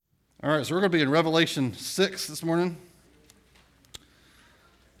All right, so we're going to be in Revelation 6 this morning.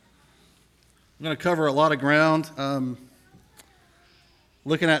 I'm going to cover a lot of ground.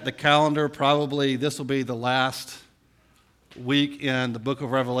 Looking at the calendar, probably this will be the last week in the book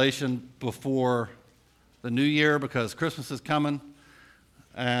of Revelation before the new year because Christmas is coming,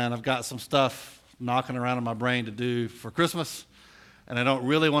 and I've got some stuff knocking around in my brain to do for Christmas, and I don't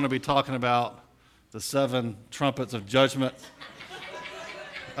really want to be talking about the 7 trumpets of judgment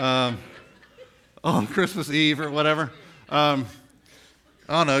on Christmas Eve or whatever. I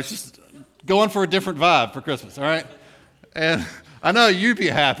don't know, it's just going for a different vibe for Christmas, all right? And I know you'd be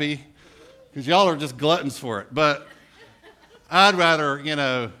happy because y'all are just gluttons for it, but I'd rather,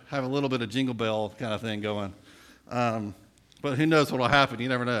 have a little bit of jingle bell kind of thing going. But who knows what will happen, you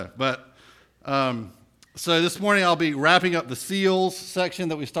never know. But so this morning I'll be wrapping up the seals section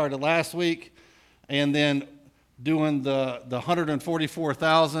that we started last week and then doing the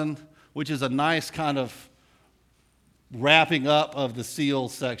 144,000, which is a nice kind of wrapping up of the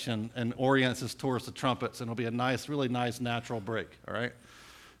seals section and orients us towards the trumpets, and it'll be a nice, really nice natural break, all right?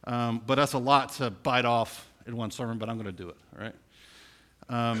 But that's a lot to bite off in one sermon, but I'm going to do it, all right?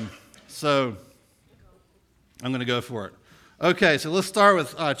 So I'm going to go for it. Okay, so let's start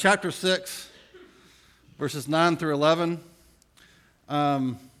with chapter 6, verses 9 through 11.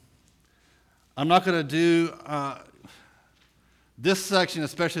 I'm not going to do this section,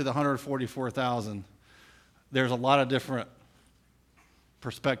 especially the 144,000. There's a lot of different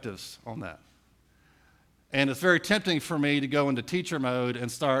perspectives on that. And it's very tempting for me to go into teacher mode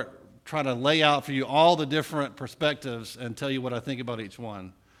and start trying to lay out for you all the different perspectives and tell you what I think about each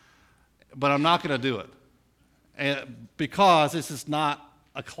one. But I'm not going to do it because this is not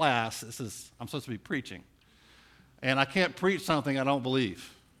a class. I'm supposed to be preaching. And I can't preach something I don't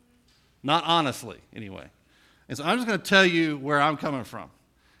believe. Not honestly, anyway. And so I'm just going to tell you where I'm coming from.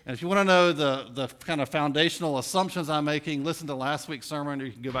 And if you want to know the kind of foundational assumptions I'm making, listen to last week's sermon, or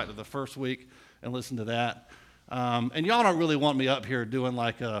you can go back to the first week and listen to that. And y'all don't really want me up here doing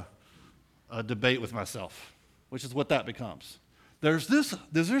like a debate with myself, which is what that becomes. There's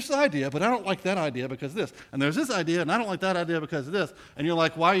this idea, but I don't like that idea because of this. And there's this idea, and I don't like that idea because of this. And you're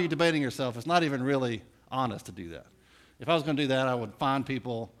like, why are you debating yourself? It's not even really honest to do that. If I was going to do that, I would find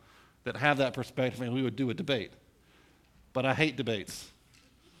people that have that perspective, and we would do a debate. But I hate debates.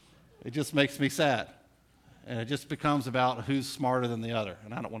 It just makes me sad. And it just becomes about who's smarter than the other,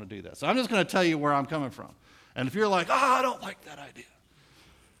 and I don't want to do that. So I'm just going to tell you where I'm coming from. And if you're like, I don't like that idea,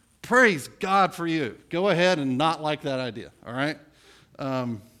 praise God for you. Go ahead and not like that idea, all right?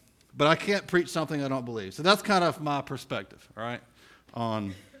 But I can't preach something I don't believe. So that's kind of my perspective, all right,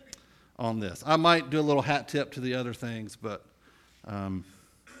 on this. I might do a little hat tip to the other things, but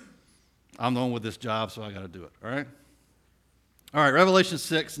I'm the one with this job, so I got to do it, all right? All right, Revelation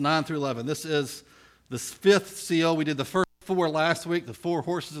 6, 9 through 11. This is the 5th seal. We did the first 4 last week, the 4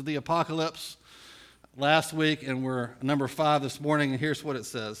 horses of the apocalypse last week, and we're number 5 this morning, and here's what it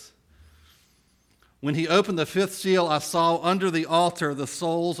says. When he opened the 5th seal, I saw under the altar the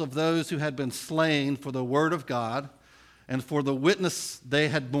souls of those who had been slain for the word of God and for the witness they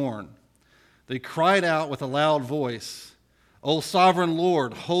had borne. They cried out with a loud voice, O sovereign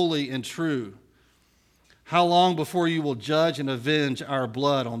Lord, holy and true, how long before you will judge and avenge our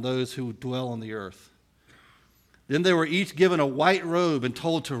blood on those who dwell on the earth? Then they were each given a white robe and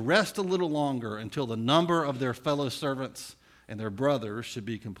told to rest a little longer until the number of their fellow servants and their brothers should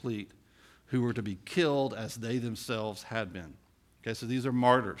be complete, who were to be killed as they themselves had been. Okay, so these are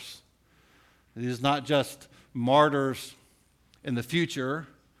martyrs. These are not just martyrs in the future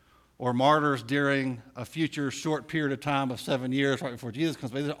or martyrs during a future short period of time of 7 years right before Jesus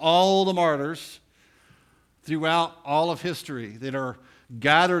comes. But these are all the martyrs throughout all of history that are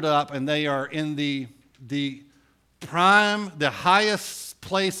gathered up, and they are in the prime, the highest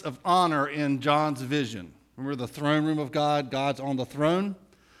place of honor in John's vision. Remember the throne room of God? God's on the throne,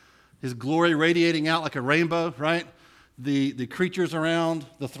 his glory radiating out like a rainbow, right? The creatures around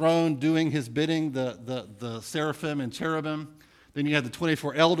the throne doing his bidding, the seraphim and cherubim. Then you have the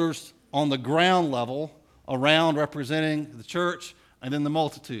 24 elders on the ground level around representing the church, and then the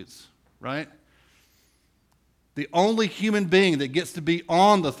multitudes, right? The only human being that gets to be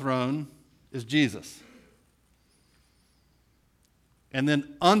on the throne is Jesus. And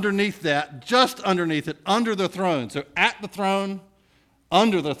then underneath that, just underneath it, under the throne, so at the throne,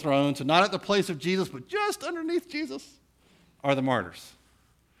 under the throne, so not at the place of Jesus, but just underneath Jesus, are the martyrs.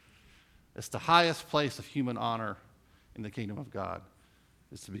 It's the highest place of human honor in the kingdom of God,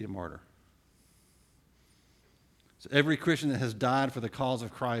 is to be a martyr. So every Christian that has died for the cause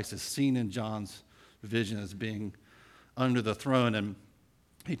of Christ is seen in John's vision as being under the throne. And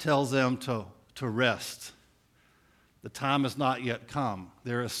he tells them to rest. The time has not yet come.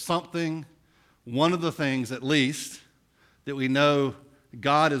 There is something, one of the things at least, that we know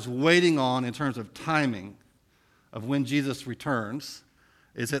God is waiting on in terms of timing of when Jesus returns,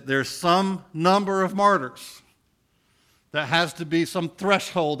 is that there's some number of martyrs that has to be some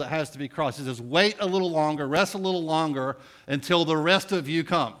threshold that has to be crossed. He says, wait a little longer, rest a little longer until the rest of you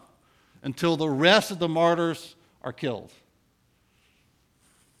come, until the rest of the martyrs are killed.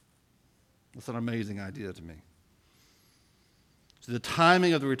 That's an amazing idea to me. So the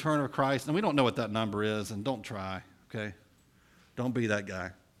timing of the return of Christ, and we don't know what that number is, and don't try, okay? Don't be that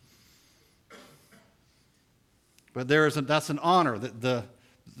guy. But that's an honor, that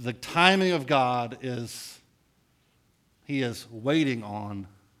the timing of God is, he is waiting on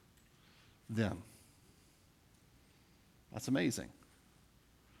them. That's amazing.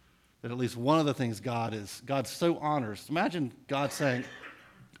 That at least one of the things God so honors. Imagine God saying,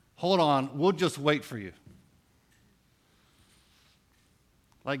 hold on, we'll just wait for you.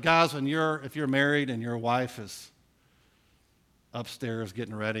 Like guys, if you're married and your wife is upstairs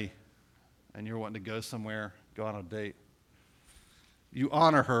getting ready and you're wanting to go somewhere, go on a date, you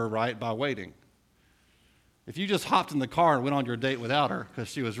honor her, right, by waiting. If you just hopped in the car and went on your date without her because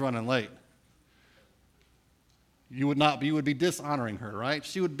she was running late, you would be dishonoring her, right?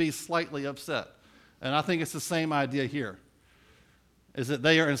 She would be slightly upset. And I think it's the same idea here, is that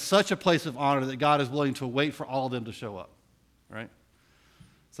they are in such a place of honor that God is willing to wait for all of them to show up, right?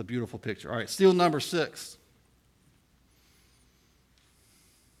 It's a beautiful picture. All right, seal number 6.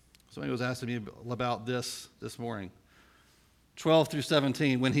 Somebody was asking me about this morning. 12 through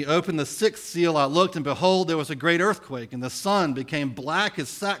 17. When he opened the 6th seal, I looked, and behold, there was a great earthquake, and the sun became black as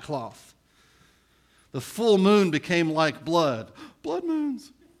sackcloth. The full moon became like blood. Blood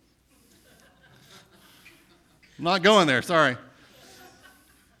moons. I'm not going there, sorry.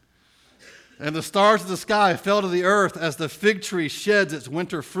 And the stars of the sky fell to the earth as the fig tree sheds its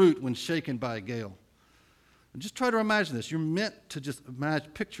winter fruit when shaken by a gale. And just try to imagine this. You're meant to just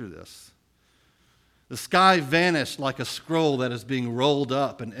picture this. The sky vanished like a scroll that is being rolled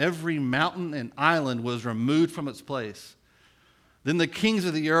up, and every mountain and island was removed from its place. Then the kings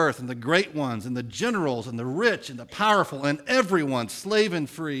of the earth, and the great ones, and the generals, and the rich, and the powerful, and everyone, slave and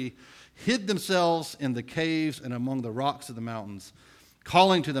free, hid themselves in the caves and among the rocks of the mountains,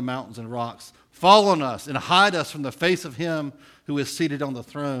 calling to the mountains and rocks, fall on us and hide us from the face of him who is seated on the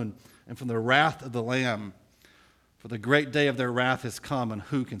throne and from the wrath of the Lamb. For the great day of their wrath has come, and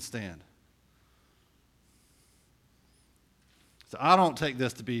who can stand? So I don't take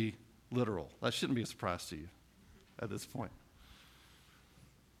this to be literal. That shouldn't be a surprise to you at this point.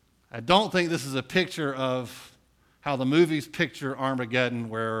 I don't think this is a picture of how the movies picture Armageddon,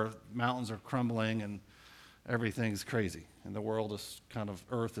 where mountains are crumbling and everything's crazy and the world is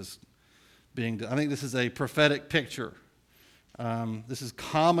earth is being. I think this is a prophetic picture. This is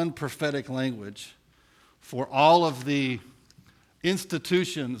common prophetic language for all of the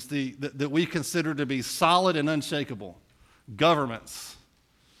institutions that we consider to be solid and unshakable. Governments,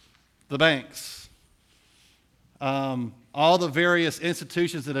 the banks, all the various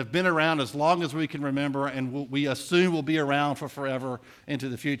institutions that have been around as long as we can remember and we assume will be around for forever into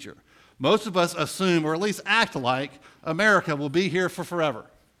the future. Most of us assume, or at least act like, America will be here for forever.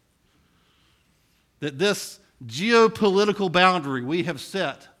 That this geopolitical boundary we have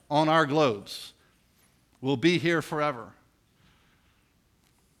set on our globes will be here forever.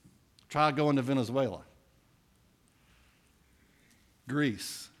 Try going to Venezuela,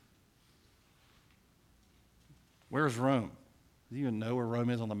 Greece. Where's Rome? Do you even know where Rome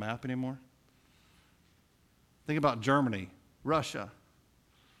is on the map anymore? Think about Germany, Russia.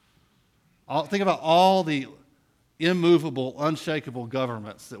 Think about all the immovable, unshakable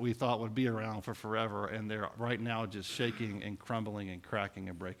governments that we thought would be around for forever, and they're right now just shaking and crumbling and cracking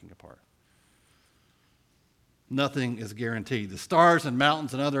and breaking apart. Nothing is guaranteed. The stars and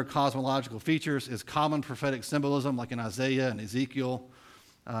mountains and other cosmological features is common prophetic symbolism, like in Isaiah and Ezekiel,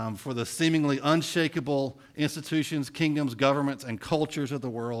 for the seemingly unshakable institutions, kingdoms, governments, and cultures of the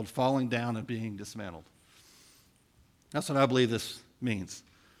world falling down and being dismantled. That's what I believe this means.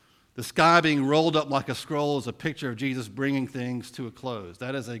 The sky being rolled up like a scroll is a picture of Jesus bringing things to a close.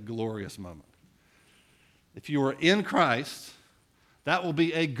 That is a glorious moment. If you are in Christ, that will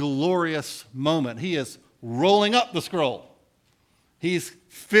be a glorious moment. He is rolling up the scroll. He's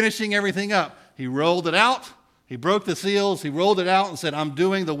finishing everything up. He rolled it out. He broke the seals. He rolled it out and said, I'm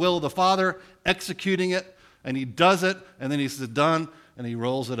doing the will of the Father, executing it. And he does it. And then he says, done. And he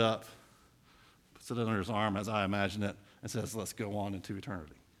rolls it up, puts it under his arm, as I imagine it, and says, let's go on into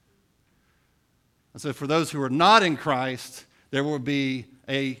eternity. And so for those who are not in Christ, there will be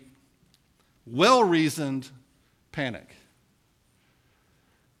a well-reasoned panic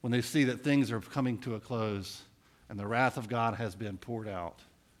when they see that things are coming to a close and the wrath of God has been poured out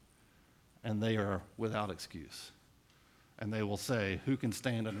and they are without excuse. And they will say, who can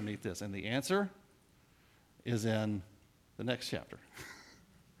stand underneath this? And the answer is in the next chapter.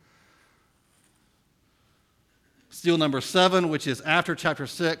 Seal number 7, which is after chapter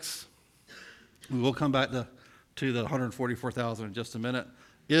 6, we will come back to the 144,000 in just a minute,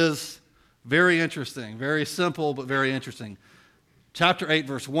 is very interesting, very simple, but very interesting. Chapter 8,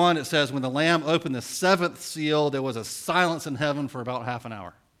 verse 1, it says, when the Lamb opened the 7th seal, there was a silence in heaven for about half an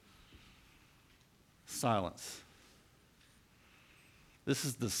hour. Silence. This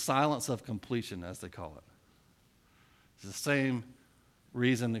is the silence of completion, as they call it. It's the same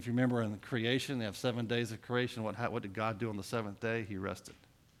reason, if you remember in the creation, they have 7 days of creation. What did God do on the 7th day? He rested.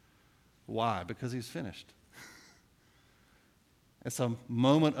 Why? Because he's finished. It's a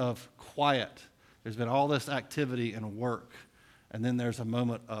moment of quiet. There's been all this activity and work, and then there's a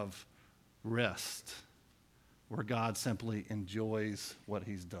moment of rest where God simply enjoys what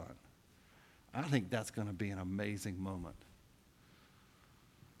he's done. I think that's going to be an amazing moment.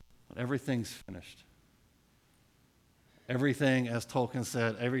 When everything's finished. Everything, as Tolkien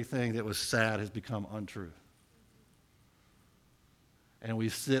said, everything that was sad has become untrue. And we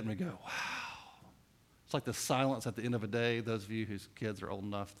sit and we go, wow. It's like the silence at the end of a day. Those of you whose kids are old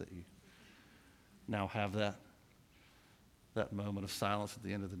enough that you now have that moment of silence at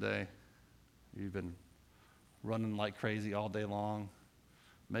the end of the day. You've been running like crazy all day long,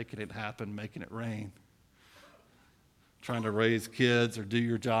 making it happen, making it rain, trying to raise kids or do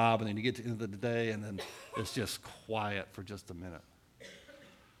your job, and then you get to the end of the day, and then it's just quiet for just a minute.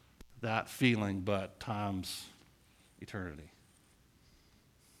 That feeling, but times eternity.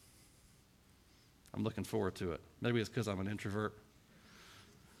 I'm looking forward to it. Maybe it's because I'm an introvert.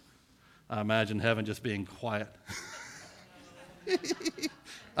 I imagine heaven just being quiet.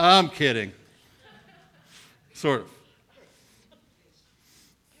 I'm kidding. Sort of.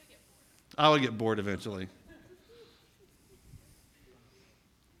 I would get bored eventually.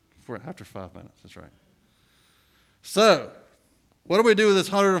 After 5 minutes, that's right. So, what do we do with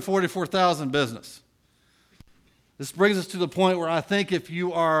this 144,000 business? This brings us to the point where I think if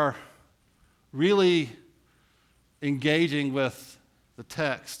you are really engaging with the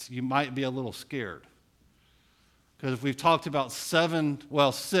text, you might be a little scared. Because if we've talked about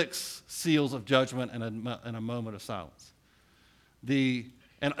 6 seals of judgment and a moment of silence.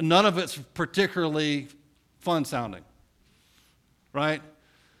 And none of it's particularly fun sounding, right?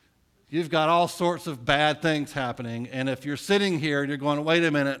 You've got all sorts of bad things happening, and if you're sitting here and you're going, wait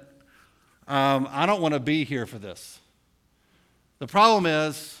a minute, I don't want to be here for this. The problem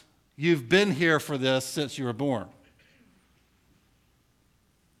is, you've been here for this since you were born.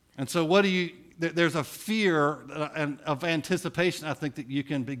 And so there's a fear of anticipation, I think, that you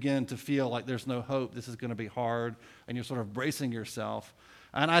can begin to feel like there's no hope, this is going to be hard, and you're sort of bracing yourself.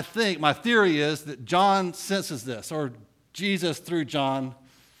 And I think, my theory is that John senses this, or Jesus through John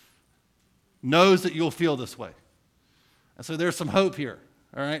knows that you'll feel this way. And so there's some hope here,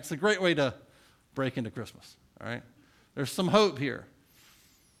 all right? It's a great way to break into Christmas, all right? There's some hope here.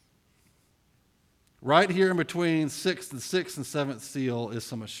 Right here in between the sixth and 7th seal is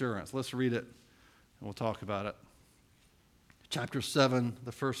some assurance. Let's read it, and we'll talk about it. Chapter 7,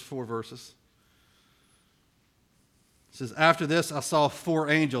 the first 4 verses. It says, after this I saw 4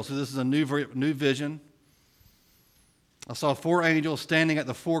 angels. So this is a new vision. I saw 4 angels standing at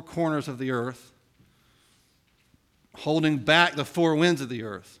the 4 corners of the earth, holding back the 4 winds of the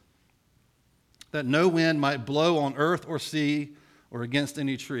earth, that no wind might blow on earth or sea or against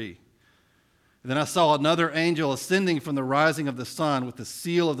any tree. And then I saw another angel ascending from the rising of the sun with the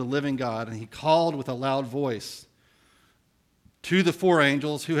seal of the living God, and he called with a loud voice to the 4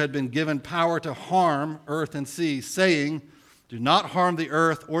 angels who had been given power to harm earth and sea, saying, do not harm the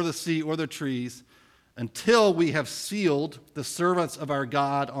earth or the sea or the trees, until we have sealed the servants of our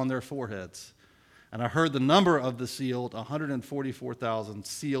God on their foreheads. And I heard the number of the sealed, 144,000,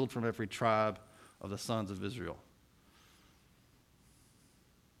 sealed from every tribe of the sons of Israel.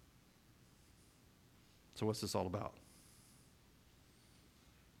 So what's this all about?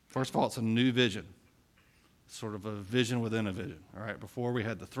 First of all, it's a new vision. Sort of a vision within a vision. All right, before we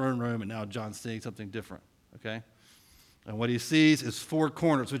had the throne room, and now John's seeing something different. Okay? And what he sees is 4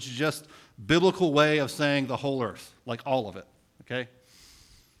 corners, which is just biblical way of saying the whole earth, like all of it, okay?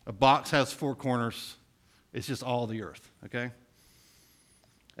 A box has 4 corners. It's just all the earth, okay?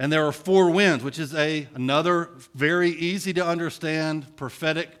 And there are 4 winds, which is another very easy to understand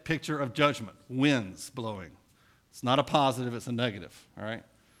prophetic picture of judgment. Winds blowing, It's not a positive, it's a negative, all right?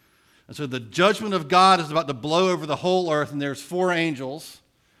 And so the judgment of God is about to blow over the whole earth, and there's 4 angels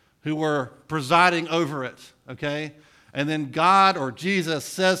who were presiding over it, okay? And then God or Jesus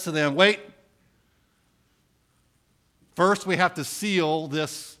says to them, wait, first we have to seal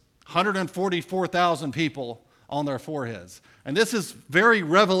this 144,000 people on their foreheads. And this is very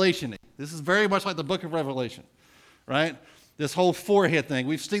revelation-y. This is very much like the book of Revelation, right? This whole forehead thing.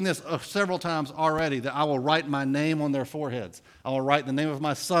 We've seen this several times already, that I will write my name on their foreheads. I will write the name of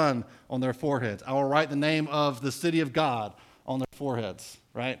my son on their foreheads. I will write the name of the city of God on their foreheads,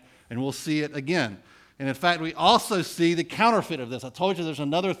 right? And we'll see it again. And in fact, we also see the counterfeit of this. I told you there's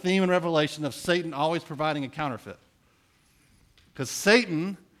another theme in Revelation of Satan always providing a counterfeit. Because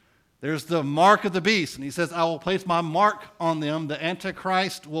Satan, there's the mark of the beast. And he says, I will place my mark on them. The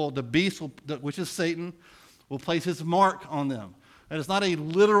Antichrist the beast, which is Satan, will place his mark on them. And it's not a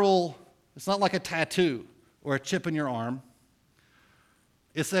literal, it's not like a tattoo or a chip in your arm.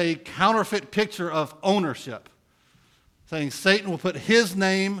 It's a counterfeit picture of ownership, saying Satan will put his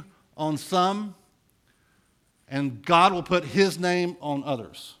name on some, and God will put his name on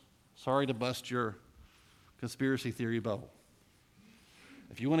others. Sorry to bust your conspiracy theory bubble.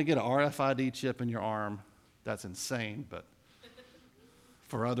 If you want to get an RFID chip in your arm, that's insane, but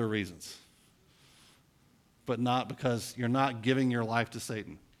for other reasons. But not because you're not giving your life to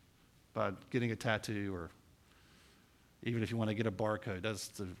Satan by getting a tattoo, or even if you want to get a barcode. That's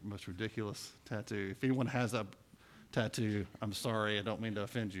the most ridiculous tattoo. If anyone has a tattoo, I'm sorry, I don't mean to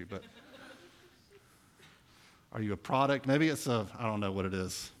offend you, but are you a product? Maybe it's I don't know what it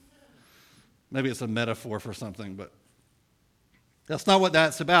is. Maybe it's a metaphor for something, but that's not what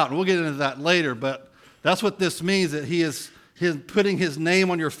that's about. And we'll get into that later, but that's what this means, that putting his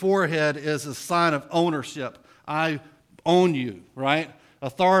name on your forehead is a sign of ownership. I own you, right?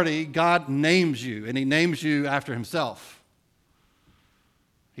 Authority, God names you, and he names you after himself.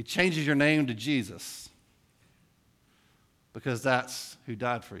 He changes your name to Jesus because that's who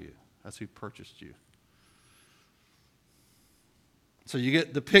died for you. That's who purchased you. So you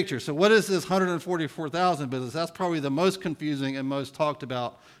get the picture. So what is this 144,000 business? That's probably the most confusing and most talked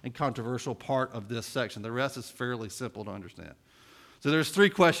about and controversial part of this section. The rest is fairly simple to understand. So there's 3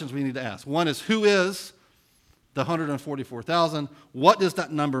 questions we need to ask. One is, who is the 144,000? What does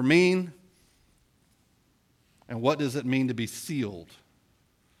that number mean? And what does it mean to be sealed?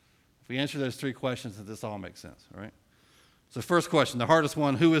 If we answer those 3 questions, then this all makes sense, all right? So first question, the hardest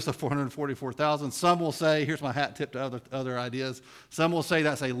one, who is the 444,000? Some will say, here's my hat tip to other ideas. Some will say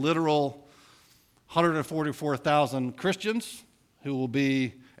that's a literal 144,000 Christians who will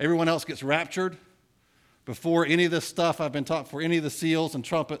be, everyone else gets raptured before any of this stuff I've been taught, before any of the seals and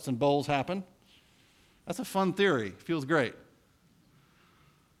trumpets and bowls happen. That's a fun theory. It feels great.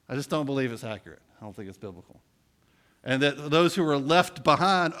 I just don't believe it's accurate. I don't think it's biblical. And that those who are left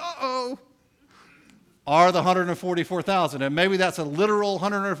behind, are the 144,000. And maybe that's a literal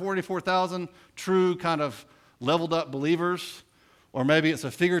 144,000 true kind of leveled up believers, or maybe it's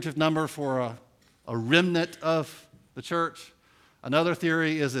a figurative number for a remnant of the church. Another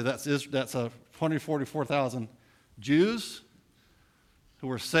theory is that that's a 144,000 Jews who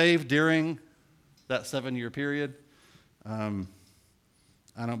were saved during that 7-year period. I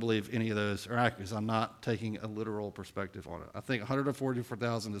don't believe any of those are accurate, because I'm not taking a literal perspective on it. I think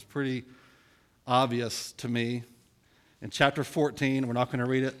 144,000 is pretty obvious to me. In chapter 14, we're not going to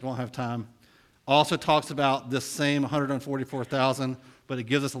read it, won't have time, also talks about this same 144,000, but it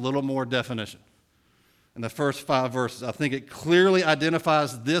gives us a little more definition. In the first 5 verses, I think it clearly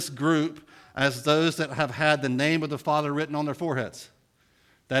identifies this group as those that have had the name of the Father written on their foreheads.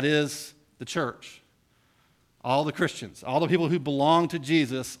 That is the church. All the Christians, all the people who belong to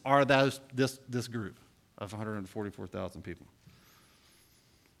Jesus are this group of 144,000 people.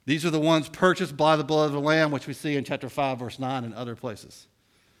 These are the ones purchased by the blood of the Lamb, which we see in chapter 5, verse 9 and other places.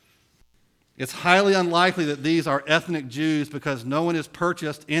 It's highly unlikely that these are ethnic Jews, because no one is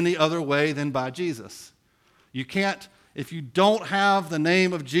purchased any other way than by Jesus. You can't, if you don't have the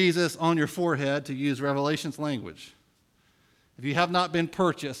name of Jesus on your forehead, to use Revelation's language, if you have not been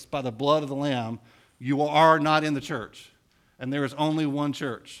purchased by the blood of the Lamb, you are not in the church. And there is only one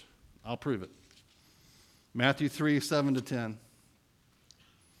church. I'll prove it. Matthew 3, 7 to 10.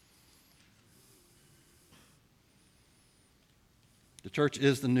 The church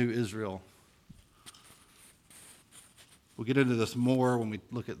is the new Israel. We'll get into this more when we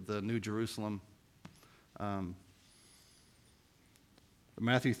look at the New Jerusalem.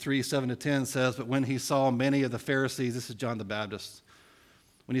 Matthew 3, 7 to 10 says, but when he saw many of the Pharisees, this is John the Baptist,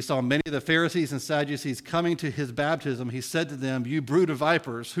 when he saw many of the Pharisees and Sadducees coming to his baptism, he said to them, you brood of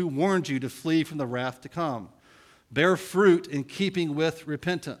vipers, who warned you to flee from the wrath to come? Bear fruit in keeping with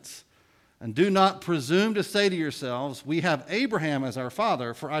repentance. And do not presume to say to yourselves, we have Abraham as our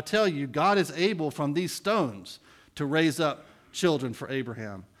father, for I tell you, God is able from these stones to raise up children for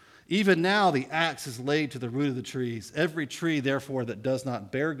Abraham. Even now the axe is laid to the root of the trees. Every tree, therefore, that does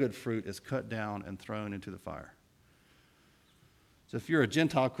not bear good fruit is cut down and thrown into the fire. So if you're a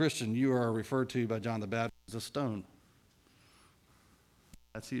Gentile Christian, you are referred to by John the Baptist as a stone.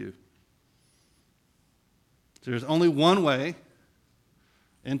 That's you. So there's only one way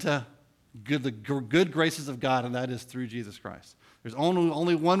into the good graces of God, and that is through Jesus Christ. There's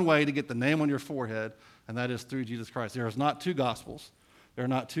only one way to get the name on your forehead, and that is through Jesus Christ. There is not two gospels. There are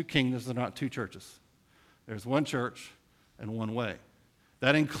not two kingdoms. There are not two churches. There's one church and one way.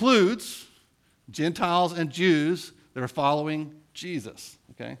 That includes Gentiles and Jews that are following Jesus,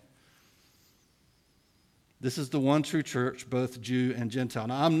 okay? This is the one true church, both Jew and Gentile.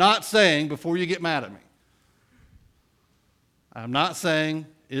 Now, I'm not saying, before you get mad at me, I'm not saying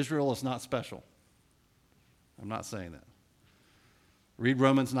Israel is not special. I'm not saying that. Read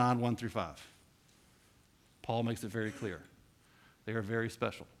Romans 9, 1 through 5. Paul makes it very clear. They are very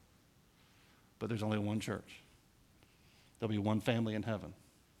special. But there's only one church. There'll be one family in heaven.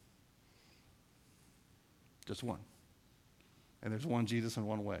 Just one. And there's one Jesus and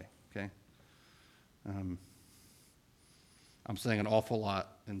one way, okay? I'm saying an awful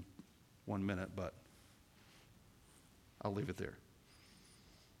lot in 1 minute, but I'll leave it there.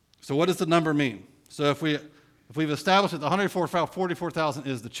 So what does the number mean? So if we've established that the 144,000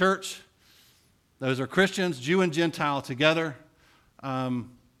 is the church, those are Christians, Jew and Gentile together on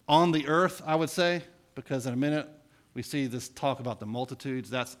the earth, I would say, because in a minute we see this talk about the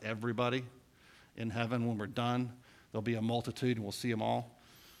multitudes. That's everybody in heaven. When we're done, there'll be a multitude and we'll see them all.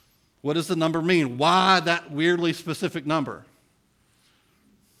 What does the number mean? Why that weirdly specific number?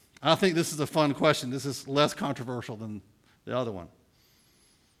 I think this is a fun question. This is less controversial than the other one.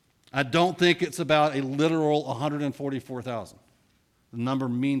 I don't think it's about a literal 144,000. The number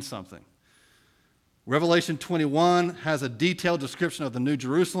means something. Revelation 21 has a detailed description of the New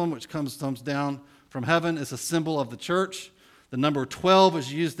Jerusalem, which comes down from heaven. It's a symbol of the church. The number 12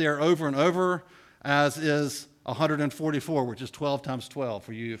 is used there over and over, as is 144, which is 12 times 12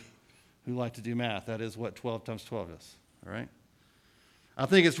 for you who like to do math. That is what 12 times 12 is, all right? I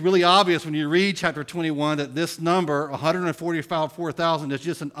think it's really obvious when you read chapter 21 that this number, 144,000, is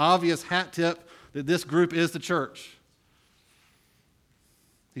just an obvious hat tip that this group is the church.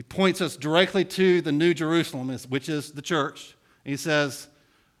 He points us directly to the New Jerusalem, which is the church. He says,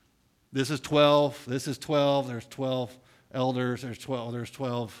 this is 12, this is 12, there's 12 elders, there's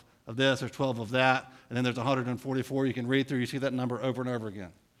 12 of this, there's 12 of that, and then there's 144. You can read through, you see that number over and over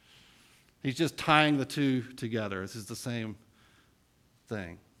again. He's just tying the two together. This is the same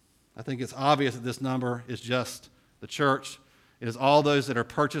thing. I think it's obvious that this number is just the church. It is all those that are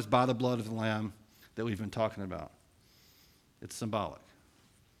purchased by the blood of the Lamb that we've been talking about. It's symbolic.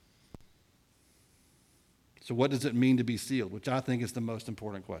 So what does it mean to be sealed? Which I think is the most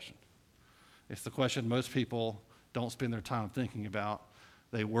important question. It's the question most people don't spend their time thinking about.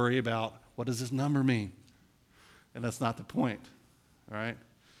 They worry about, what does this number mean? And that's not the point, all right?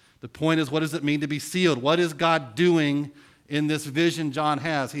 The point is, what does it mean to be sealed? What is God doing in this vision John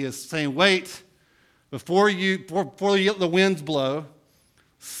has? He is saying, wait, before the winds blow,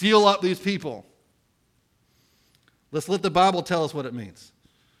 seal up these people. Let's let the Bible tell us what it means.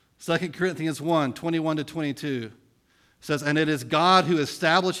 2 Corinthians 1, 21 to 22 says, and it is God who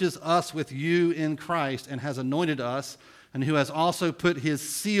establishes us with you in Christ and has anointed us, and who has also put his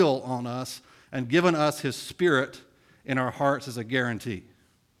seal on us and given us his Spirit in our hearts as a guarantee.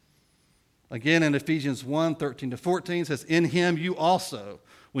 Again, in Ephesians 1, 13 to 14, says, in him you also,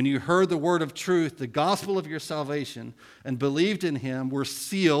 when you heard the word of truth, the gospel of your salvation, and believed in him, were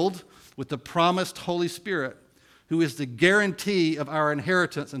sealed with the promised Holy Spirit, who is the guarantee of our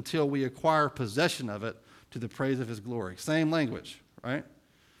inheritance until we acquire possession of it to the praise of his glory. Same language, right?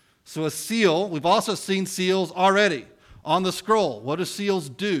 So a seal, we've also seen seals already on the scroll. What do seals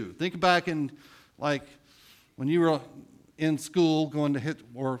do? Think back in, like, when you were in school going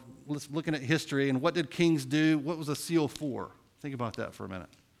to looking at history, and what did kings do? What was a seal for? Think about that for a minute.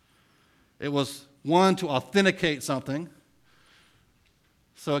 It was, one, to authenticate something.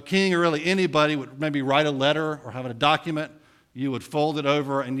 So a king or really anybody would maybe write a letter or have a document. You would fold it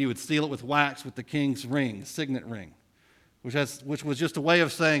over and you would seal it with wax with the king's ring, signet ring, which was just a way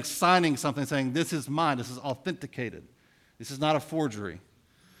of saying, signing something, saying, this is mine, this is authenticated. This is not a forgery.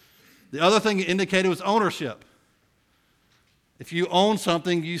 The other thing it indicated was ownership. If you own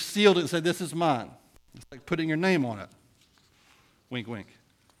something, you sealed it and said, this is mine. It's like putting your name on it. Wink, wink.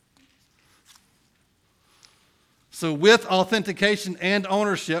 So with authentication and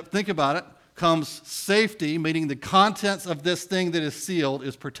ownership, think about it, comes safety, meaning the contents of this thing that is sealed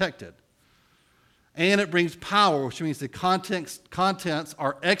is protected. And it brings power, which means the contents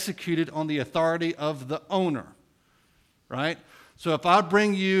are executed on the authority of the owner, right? So if I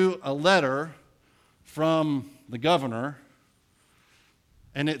bring you a letter from the governor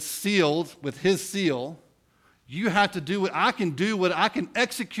and it's sealed with his seal, you have to do what I can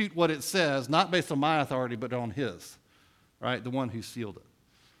execute what it says, not based on my authority, but on his, right? The one who sealed it.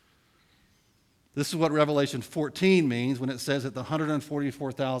 This is what Revelation 14 means when it says that the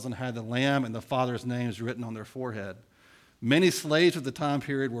 144,000 had the Lamb and the Father's names written on their forehead. Many slaves of the time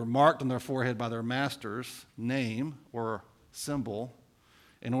period were marked on their forehead by their master's name or symbol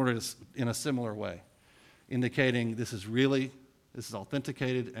in a similar way, indicating this is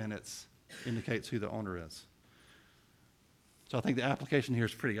authenticated and it indicates who the owner is. So I think the application here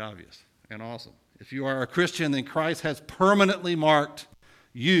is pretty obvious and awesome. If you are a Christian, then Christ has permanently marked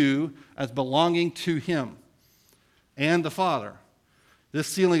you as belonging to him and the Father. This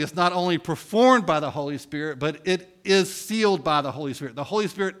sealing is not only performed by the Holy Spirit, but it is sealed by the Holy Spirit. The Holy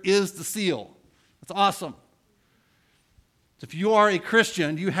Spirit is the seal. That's awesome. If you are a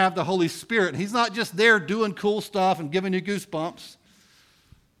Christian, you have the Holy Spirit. He's not just there doing cool stuff and giving you goosebumps,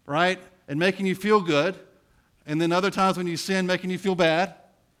 right? And making you feel good. And then other times when you sin, making you feel bad.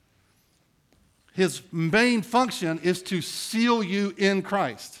 His main function is to seal you in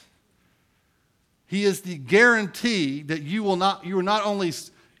Christ. He is the guarantee that you are not only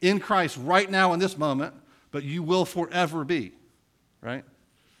in Christ right now in this moment, but you will forever be, right?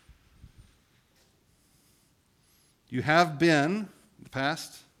 You have been, in the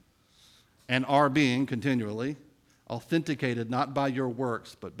past, and are being continually, authenticated not by your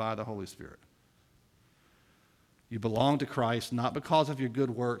works, but by the Holy Spirit. You belong to Christ not because of your good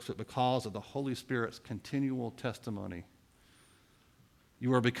works, but because of the Holy Spirit's continual testimony.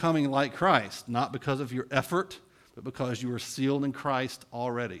 You are becoming like Christ, not because of your effort, but because you are sealed in Christ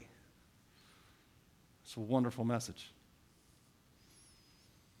already. It's a wonderful message.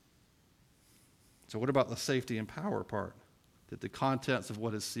 So what about the safety and power part? That the contents of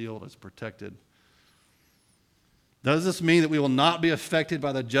what is sealed is protected. Does this mean that we will not be affected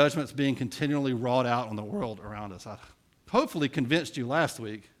by the judgments being continually wrought out on the world around us? I hopefully convinced you last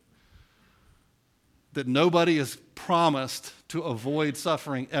week that nobody is promised to avoid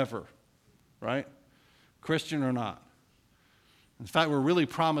suffering ever, right? Christian or not. In fact, we're really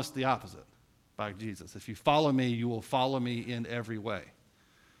promised the opposite by Jesus. If you follow me, you will follow me in every way.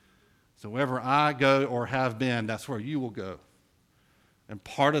 So wherever I go or have been, that's where you will go. And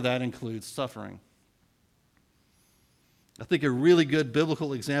part of that includes suffering. I think a really good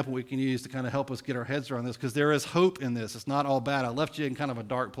biblical example we can use to kind of help us get our heads around this, because there is hope in this. It's not all bad. I left you in kind of a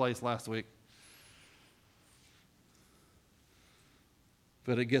dark place last week.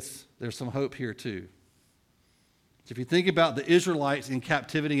 But there's some hope here too. So if you think about the Israelites in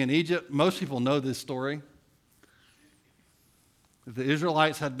captivity in Egypt, most people know this story. The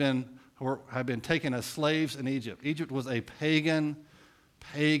Israelites had been taken as slaves in Egypt. Egypt was a pagan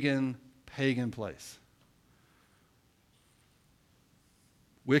place.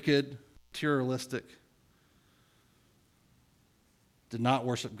 Wicked, materialistic, did not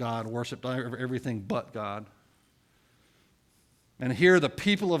worship God, worshiped everything but God. And here the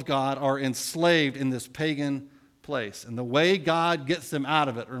people of God are enslaved in this pagan place. And the way God gets them out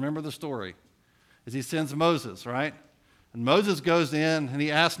of it, remember the story, is he sends Moses, right? And Moses goes in and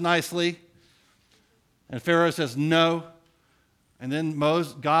he asks nicely, and Pharaoh says no. And then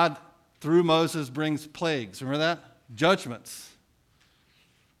God, through Moses, brings plagues. Remember that? Judgments.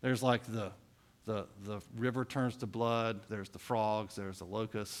 There's like the river turns to blood. There's the frogs. There's the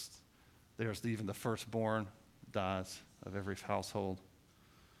locusts. There's even the firstborn dies of every household.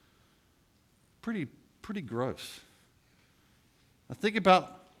 Pretty gross. Now think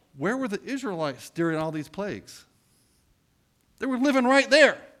about, where were the Israelites during all these plagues? They were living right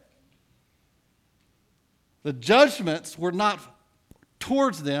there. The judgments were not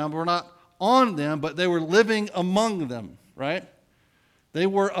towards them, were not on them, but they were living among them, right? They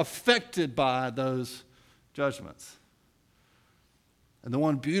were affected by those judgments. And the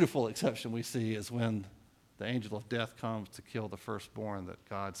one beautiful exception we see is when the angel of death comes to kill the firstborn, that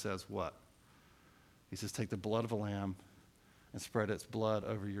God says what? He says, take the blood of a lamb and spread its blood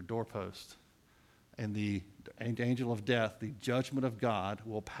over your doorpost. And the angel of death, the judgment of God,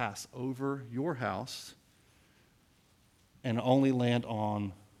 will pass over your house and only land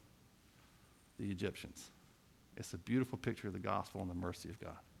on the Egyptians. It's a beautiful picture of the gospel and the mercy of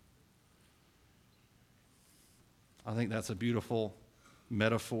God. I think that's a beautiful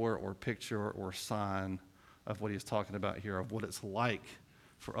metaphor or picture or sign of what he's talking about here, of what it's like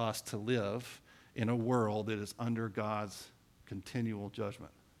for us to live in a world that is under God's continual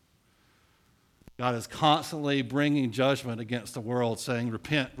judgment. God is constantly bringing judgment against the world, saying,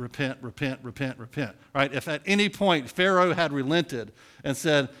 repent, repent, repent, repent, repent. Right? If at any point Pharaoh had relented and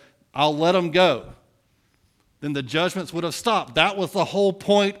said, I'll let them go, then the judgments would have stopped. That was the whole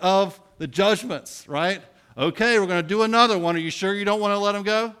point of the judgments, right? Okay, we're going to do another one. Are you sure you don't want to let them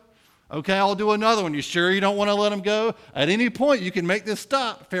go? Okay, I'll do another one. You sure you don't want to let them go? At any point, you can make this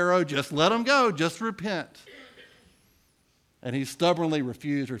stop, Pharaoh. Just let them go. Just repent. And he stubbornly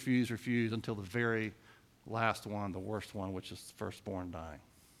refused until the very last one, the worst one, which is the firstborn dying.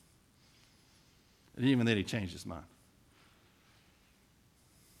 And even then, he changed his mind.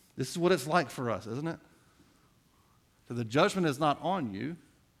 This is what it's like for us, isn't it? So the judgment is not on you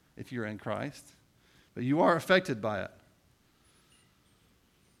if you're in Christ, but you are affected by it.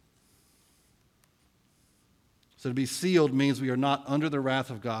 So to be sealed means we are not under the wrath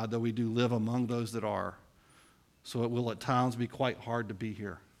of God, though we do live among those that are. So it will at times be quite hard to be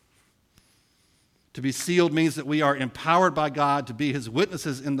here. To be sealed means that we are empowered by God to be his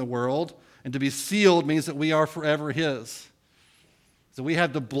witnesses in the world, and to be sealed means that we are forever his. So we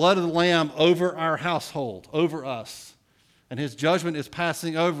have the blood of the Lamb over our household, over us, and his judgment is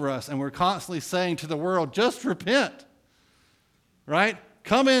passing over us, and we're constantly saying to the world, just repent, right?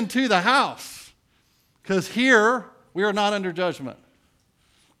 Come into the house. Because here, we are not under judgment.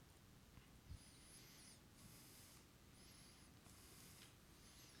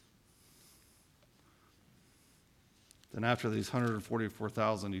 Then after these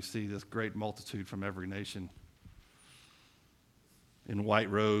 144,000, you see this great multitude from every nation in white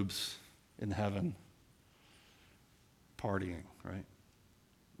robes in heaven, partying, right?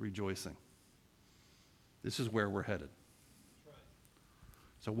 Rejoicing. This is where we're headed.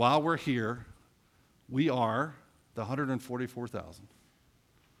 So while we're here, we are the 144,000,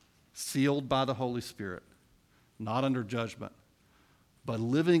 sealed by the Holy Spirit, not under judgment, but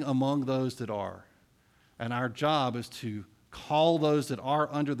living among those that are. And our job is to call those that are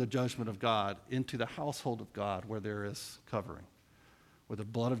under the judgment of God into the household of God where there is covering, where the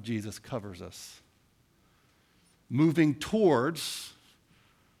blood of Jesus covers us. Moving towards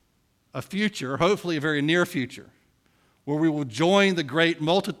a future, hopefully a very near future, where we will join the great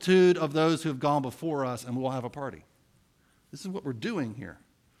multitude of those who have gone before us and we'll have a party. This is what we're doing here.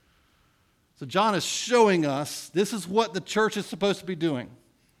 So John is showing us this is what the church is supposed to be doing.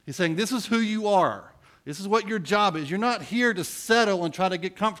 He's saying this is who you are. This is what your job is. You're not here to settle and try to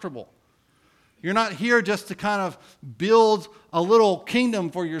get comfortable. You're not here just to kind of build a little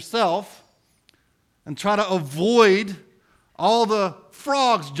kingdom for yourself and try to avoid all the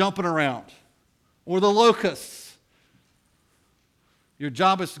frogs jumping around or the locusts. Your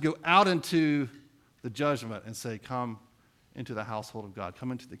job is to go out into the judgment and say, come into the household of God.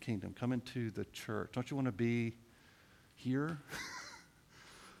 Come into the kingdom. Come into the church. Don't you want to be here?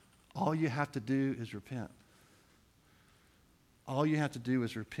 All you have to do is repent. All you have to do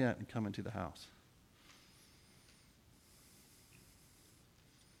is repent and come into the house.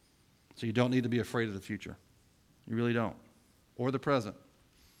 So you don't need to be afraid of the future. You really don't. Or the present.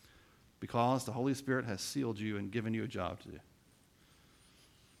 Because the Holy Spirit has sealed you and given you a job to do.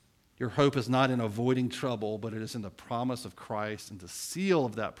 Your hope is not in avoiding trouble, but it is in the promise of Christ and the seal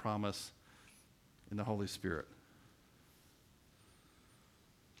of that promise in the Holy Spirit.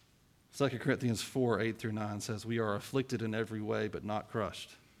 2 Corinthians 4, 8 through 9 says, we are afflicted in every way, but not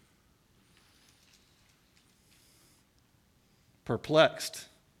crushed. Perplexed,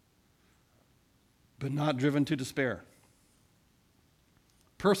 but not driven to despair.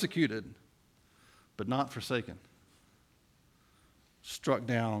 Persecuted, but not forsaken. Struck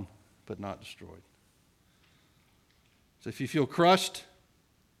down, but not destroyed. So if you feel crushed,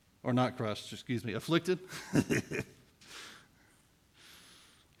 or not crushed, afflicted,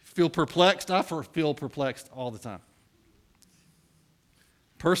 feel perplexed, I feel perplexed all the time.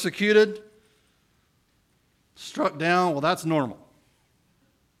 Persecuted, struck down, well, that's normal.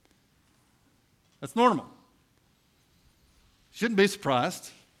 That's normal. Shouldn't be surprised.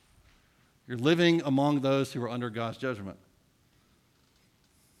 You're living among those who are under God's judgment.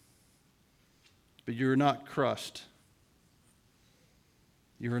 But you're not crushed.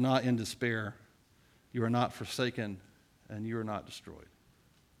 You are not in despair. You are not forsaken, and you are not destroyed.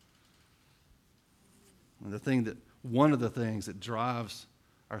 And one of the things that drives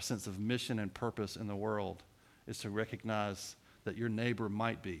our sense of mission and purpose in the world is to recognize that your neighbor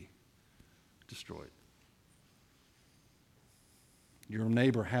might be destroyed. Your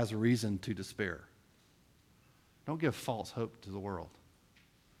neighbor has a reason to despair. Don't give false hope to the world.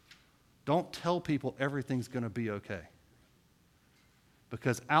 don't tell people everything's going to be okay.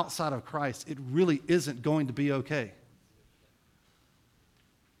 Because outside of Christ, it really isn't going to be okay.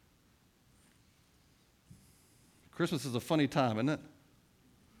 Christmas is a funny time, isn't it?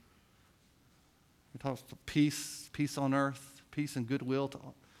 We talk about peace on earth, peace and goodwill to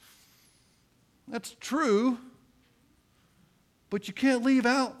all. That's true, but you can't leave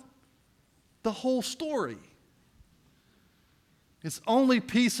out the whole story. It's only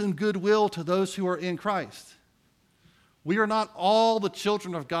peace and goodwill to those who are in Christ. We are not all the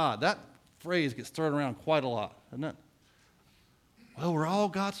children of God. That phrase gets thrown around quite a lot, doesn't it? Well, we're all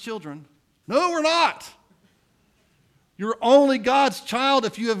God's children. No, we're not. You're only God's child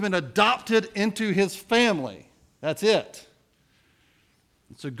if you have been adopted into his family. That's it.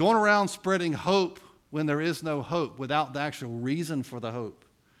 And so going around spreading hope when there is no hope without the actual reason for the hope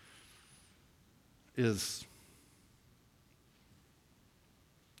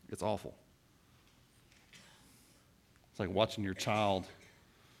it's awful. It's like watching your child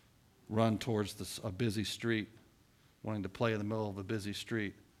run towards a busy street, wanting to play in the middle of a busy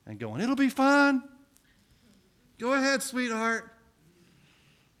street and going, it'll be fine. Go ahead, sweetheart.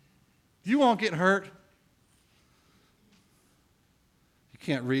 You won't get hurt. You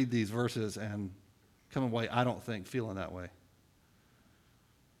can't read these verses and come away, I don't think, feeling that way.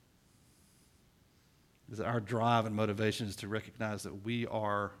 Is that our drive and motivation is to recognize that we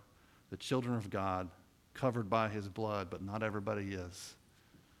are the children of God, covered by his blood, but not everybody is.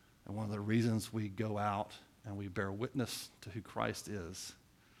 And one of the reasons we go out and we bear witness to who Christ is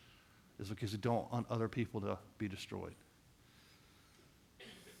because we don't want other people to be destroyed.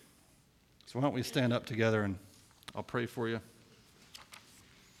 So why don't we stand up together and I'll pray for you.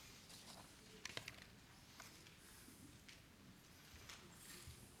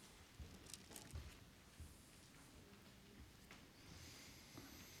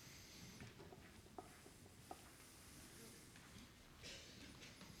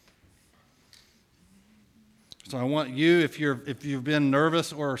 So I want you, if you've been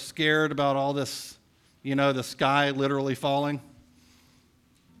nervous or scared about all this, the sky literally falling.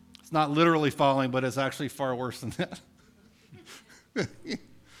 It's not literally falling, but it's actually far worse than that.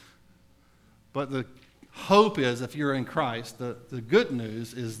 But the hope is, if you're in Christ, the good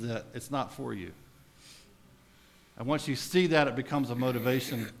news is that it's not for you. And once you see that, it becomes a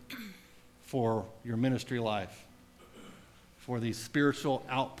motivation for your ministry life, for the spiritual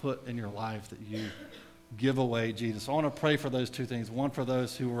output in your life that you give away Jesus. I want to pray for those two things. One, for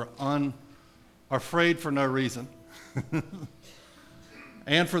those who are afraid for no reason.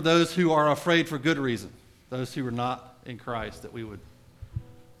 And for those who are afraid for good reason. Those who are not in Christ, that we would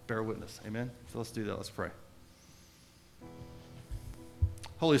bear witness. Amen? So let's do that. Let's pray.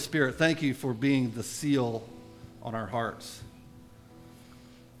 Holy Spirit, thank you for being the seal on our hearts.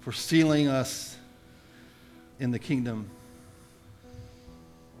 For sealing us in the kingdom.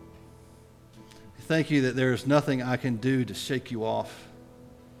 Thank you that there is nothing I can do to shake you off.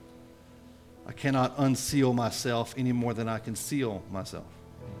 I cannot unseal myself any more than I can seal myself.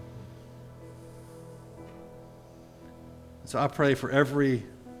 So I pray for every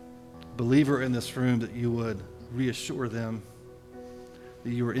believer in this room that you would reassure them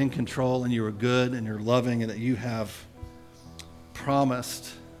that you are in control and you are good and you're loving and that you have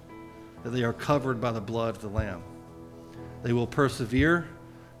promised that they are covered by the blood of the Lamb. They will persevere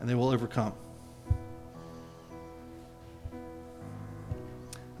and they will overcome.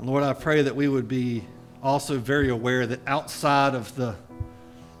 And Lord, I pray that we would be also very aware that outside of the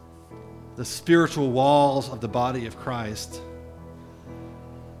spiritual walls of the body of Christ,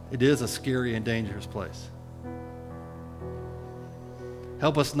 it is a scary and dangerous place.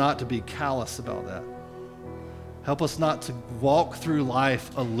 Help us not to be callous about that. Help us not to walk through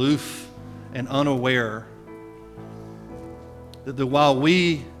life aloof and unaware that while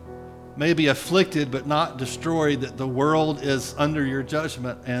we may be afflicted but not destroyed, that the world is under your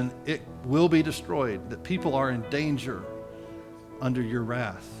judgment and it will be destroyed, that people are in danger under your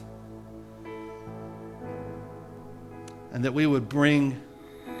wrath. And that we would bring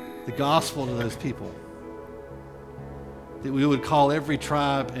the gospel to those people. That we would call every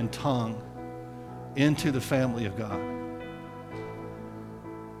tribe and tongue into the family of God.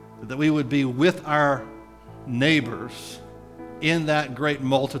 That we would be with our neighbors in that great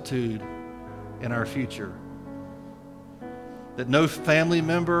multitude in our future. That no family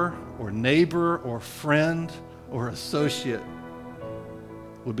member or neighbor or friend or associate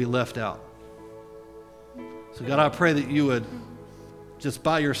would be left out. So God, I pray that you would, just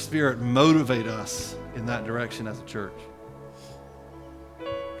by your Spirit, motivate us in that direction as a church.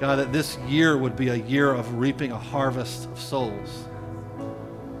 God, that this year would be a year of reaping a harvest of souls.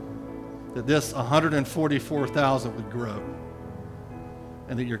 that this 144,000 would grow,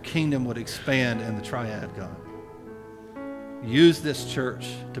 and that your kingdom would expand in the triad, God. Use this church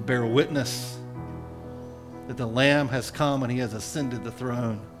to bear witness that the Lamb has come and he has ascended the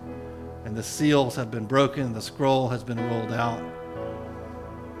throne, and the seals have been broken, the scroll has been rolled out,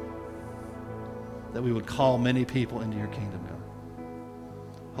 that we would call many people into your kingdom, God.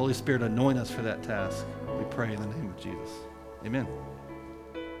 Holy Spirit, anoint us for that task. We pray in the name of Jesus. Amen.